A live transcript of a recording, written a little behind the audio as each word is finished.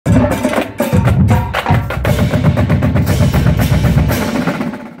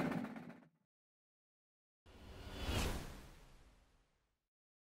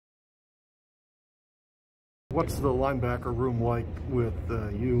What's the linebacker room like with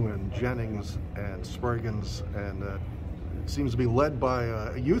you and Jennings and Spraggins? And it seems to be led by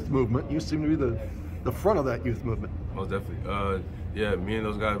a youth movement. You seem to be the front of that youth movement. Most definitely. Yeah, me and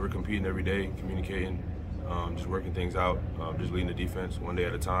those guys were competing every day, communicating, just working things out, just leading the defense one day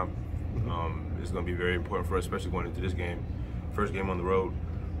at a time. It's going to be very important for us, especially going into this game, first game on the road.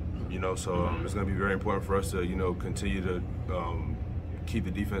 So it's going to be very important for us to, continue to keep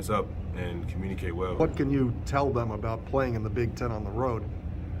the defense up and communicate well. What can you tell them about playing in the Big Ten on the road?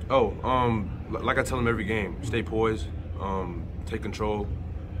 Like I tell them every game, stay poised, take control.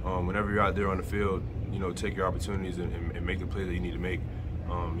 Whenever you're out there on the field, take your opportunities and make the plays that you need to make.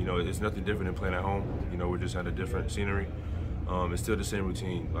 It's nothing different than playing at home. We're just at a different scenery. It's still the same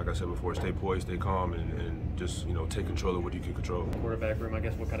routine. Like I said before, stay poised, stay calm, and just take control of what you can control. Quarterback room, I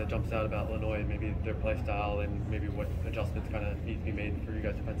guess, what kind of jumps out about Illinois, maybe their play style, and maybe what adjustments kind of need to be made for you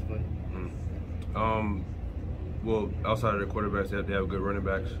guys defensively? Well, outside of their quarterbacks, they have good running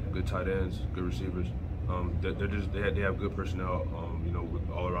backs, good tight ends, good receivers. They have good personnel, with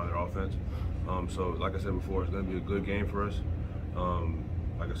all around their offense. So, like I said before, it's going to be a good game for us.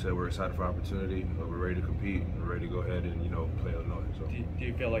 Like I said, we're excited for opportunity. We're ready to compete. We're ready to go ahead and play Illinois. So. Do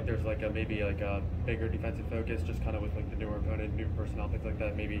you feel like there's maybe a bigger defensive focus, just kind of with the newer opponent, new personnel, things like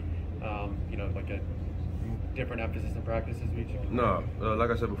that? Maybe like a different emphasis in practices? No, like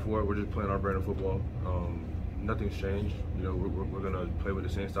I said before, we're just playing our brand of football. Nothing's changed. We're going to play with the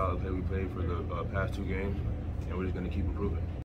same style of play we played for the past 2 games, and we're just going to keep improving.